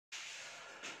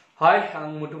Hi,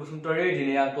 I'm Mutu Busumtari.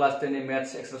 Dini ang class 10 ni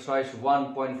Maths exercise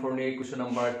 1.4 ni question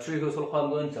number 3 ko solve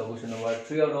khalamgn. Question number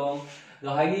 3 dong.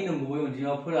 Gahai ni nunggubai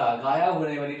unjimafora gaya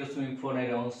hunai mani dosmik 4 nai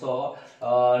dong. So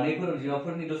neighbor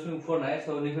unjimafora ni dosmik 4 nai.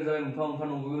 So neighbor jabai mungfa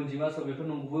nunggubai unjima. So beफोर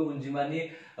nunggubai unjima ni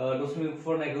dosmik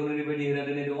 4 nai ko ओरैबायदि होना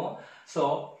दोननाय दङ.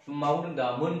 So माबुदों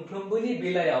दा मोनफ्रोमबोनि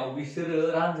बेलायाव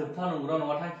बिसोरो रानजोबथा नंगौना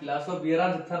नङा थांखि ला. So बे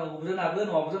रानजोबथा नंगौबो जानो हागौ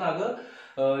नङाबो जानो हागौ.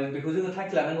 बेखौ जोङो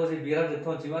थांखि लानांगौ जे बे रानजोबथा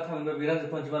अनजिमा थामहिनबा बे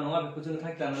रानजोबथा अनजिमा नङा बेखौ जोङो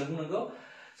थांखि लानानै बुंनांगौ.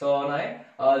 So नाय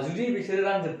जुदि बिसोरो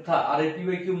रानजोबथा आरो p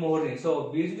by q महरनि so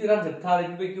बे जुदि रानजोबथा आरो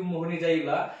p by q महरनि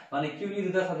जायोब्ला माने q नि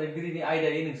रोदा साननायगिरिनि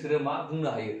आयदायै नोंसोरो मा बुंनो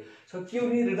हायो. So q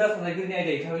नि रोदा साननायगिरिनि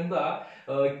आयदायै थामहिनबा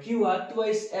q आ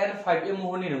twice n 5m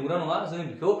महरनि नंगौना नङा जों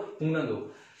बेखौ बुंनांगौ.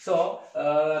 So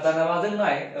दाना मा जों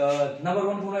नाय नाम्बार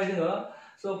 1 खौ नाय जोङो.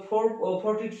 So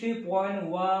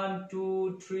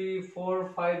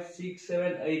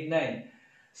 43.123456789.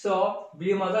 So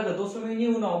बियो मा जागोन दशमिकनि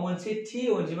उनाव मोनसे थि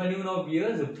अनजिमानि उनाव बियो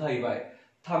जोबथाहैबाय.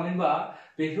 थामहिनबा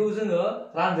बेखौ जोङो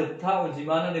रानजोबथा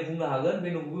अनजिमा होननानै बुंनो हागोन. बे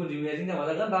नंगुबै अनजिमाया जोंना मा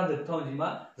जागोन रानजोबथा अनजिमा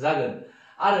जागोन.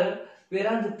 आरो बे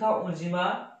रानजोबथा अनजिमा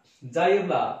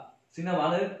जायोब्ला जोंना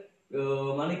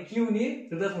माने q नि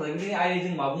रोदा साननायगिरिनि आयदायै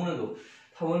जों मा बुंनांगौ.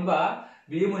 थामहिनबा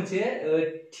बेयो मोनसे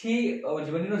थि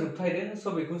अनजिमानि उनाव जोबथाहैदों.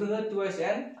 So बेखौ जोङो twice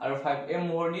n आरो 5m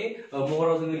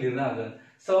महराव जोङो लिरनो हागोन.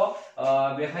 So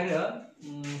बेखायनो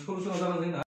सलुसना जागोन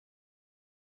जोंना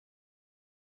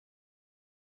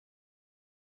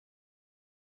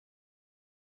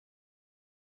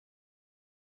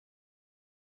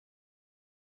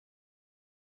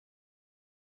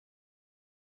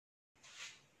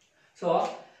So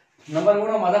number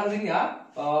 1 मा जाखो जोंनिया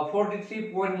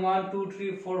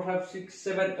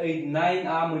 43.123456789 आ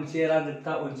मोनसे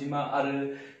रानजोबथा अनजिमा आरो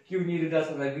q नि रोदा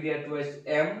साननायगिरिया twice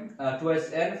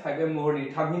n 5m महरनि.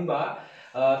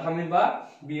 थामहिनबा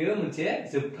बियो मोनसे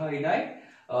जोबथाहैनाय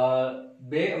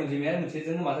बे अनजिमाया मोनसे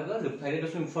जोङो मा जागोन जोबथाहैनाय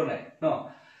दशमिक 4 नाय न.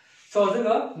 So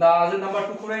जोङो दा जों नाम्बार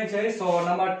 2 खौ नायनोसै. So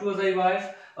नाम्बार 2 आ जाहैबाय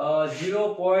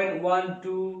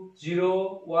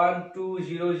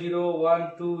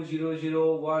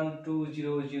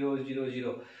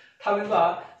 0.1200120012000000. थामहिनबा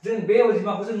जों बे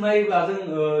अनजिमाखौ जों नायोब्ला जों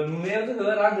नुनायाव जोङो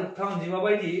रानजोबथा अनजिमा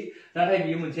बायदि नाथाय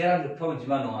बेयो मोनसे रानजोबथा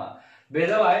अनजिमा नङा. बे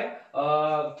जाबाय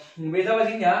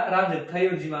जोंनिया रानजोबथाय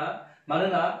अनजिमा.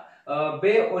 मानोना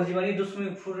बे अनजिमानि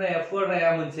दशमिक फुरनाया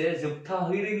मोनसे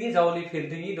जोबथाहैरोङि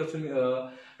जावलिफिनथायनि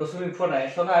दशमिक फुरनाय.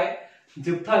 So नाय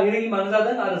जोबथाहैरोङि मानो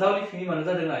जादों आरो जावलिफिनि मानो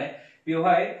जादों नाय.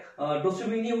 बेवहाय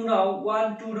दशमिकनि उनाव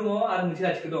 1 2 दङ आरो मोनसे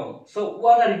लाथिख' दं. So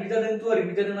 1 आ रिपिट जादों 2 आ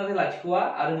रिपिट जादों नाथाय लाथिख'आ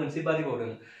आरो मोनसे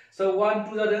बारिबावदों. So 1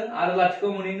 2 जादों आरो लाथिख'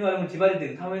 मोननैनि आरो मोनसे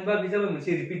बारिदों. थामहिनबा बे जाबाय मोनसे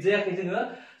रिपिट जायाखै जोङो.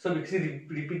 So बेखौ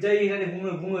रिपिट जायो होननानै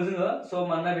बुङो जोङो. So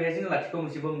मानोना बेहाय जोङो लाथिख'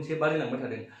 मोनसे बारिलांबाय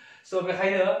थादों. So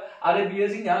बेखायनो आरो बियो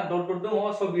जोंनिया डट दङ.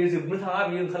 So बियो जोबनो थाङा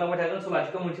बियो ओंखारलांबाय थागोन. So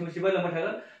लाथिख' मोनसे बारिलांबाय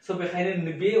थागोन. So बेखायनो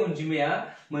बे अनजिमाया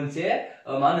मोनसे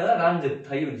मा होनो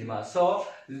रानजोबथाय अनजिमा. So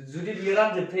जुदि बियो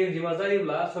रानजोबथाय अनजिमा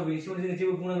जायोब्ला so बेनि सोमोन्दै जों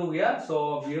जेबो बुंनांगौ गैया. So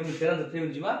बियो मोनसे रानजोबथाय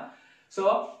अनजिमा. So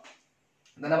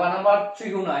दाना नाम्बार 3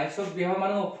 खौ नाय. So बेवहाय मा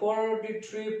दङ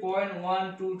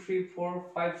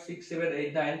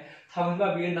 43.123456789. थामहिनबा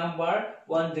बेयो नाम्बार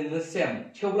 1 जोंनो सेम.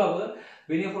 थेवब्लाबो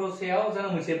बेनि खर'सायाव जोंहा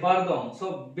मोनसे बार दं. So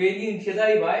बेनि ओंथिया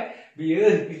जाहैबाय बियो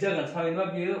रिपिट जागोन. थामहिनबा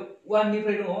बियो 1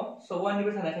 निफ्राय दङ. So 1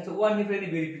 निफ्राय थानायखाय 1 निफ्रायनो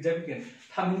बे रिपिट जाफैगोन.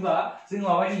 थामहिनबा जों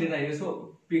माबायदि लिरनो हायो. So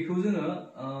बेखौ जोङो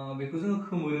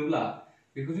खोमोरोब्ला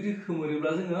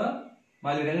जोङो मा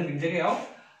लिरनांगोन बिनि जायगायाव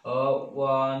 1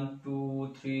 2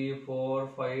 3 4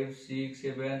 5 6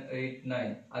 7 8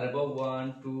 9 आरोबाव 1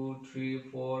 2 3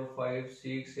 4 5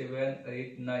 6 7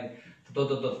 8 9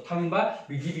 थामहिनबा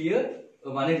बिदि बियो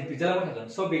माने रिपिट जालांबाय थागोन.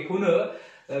 So बेखौ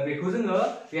जोङो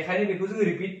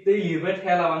रिपिटै लिरबाय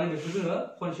थायालाबानो बेखौ जोङो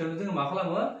खनसेयावनो जोङो मा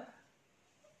खालामो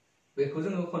बेखौ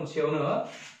जोङो खनसेयावनो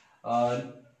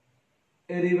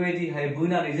ओरैबायदिहाय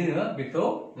बोनानै जोङो बेखौ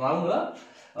मा बुङो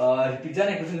रिपिट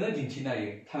जानायखौ जोङो दिन्थिनो हायो.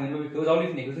 थामहिनबा बेखौ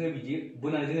जावलिफिननायखौ जोङो बिदि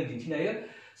बोनानै जोङो दिन्थिनो हायो.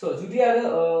 So जुदि आरो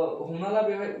हमना ला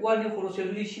बेवहाय 1 नि खर'सायाव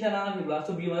जुदि सिना नाङाखैब्ला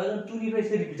so बियो मा जागोन 2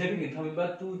 निफ्रायसो रिपिट जाफिनगोन. थामहिनबा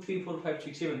 2 3 4 5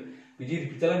 6 7 बिदि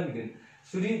रिपिट जालांफिनगोन.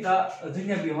 जुदि दा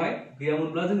जोंनिया बेवहाय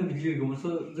गैयामोनब्ला जोङो बिदि लिरगौमोन. So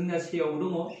जोंनिया सेयाव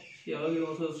दङ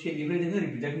so सेनिफ्राय जोङो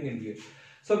रिपिट जाफिनगोन बियो.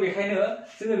 So बेखायनो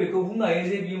जोङो बेखौ बुंनो हायो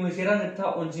जे बियो मोनसे रानजोबथा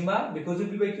अनजिमा. बेखौ जों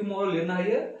बेबायदि महराव लिरनो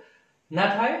हायो.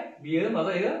 नाथाय बियो मा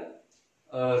जायो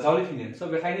जावलिफिनो. So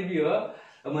बेखायनो बियो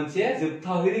मोनसे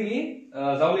जोबथाहैरोङि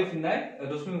जावलिफिननाय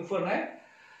दशमिक फुरनाय.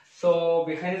 So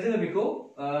बेखायनो जोङो बेखौ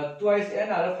twice n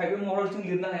आरो 5m महराव जों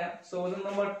लिरनो हाया. So जों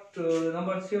नाम्बार 3 आव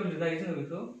लिरनो हायो जोङो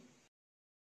बेखौ.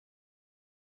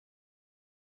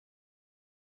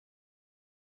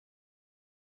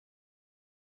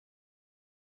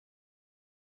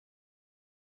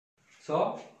 So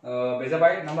बे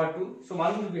जाबाय number 2 so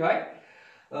मान बुझ बिहाय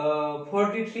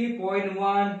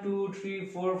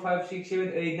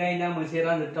 43.123456789 ना मोनसे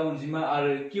रानजोबथाव अनजिमा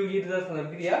आरो q नि रोजा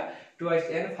सानजाबगिरिया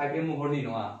 2n 5m महरनि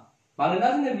नङा मानोना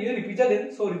जोंना बियो रिपिट जादों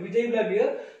so रिपिट जायोब्ला बियो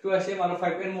 2m आरो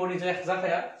 5n महरनि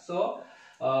जाखाया so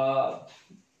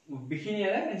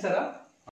बेखिनियानो एन्सारा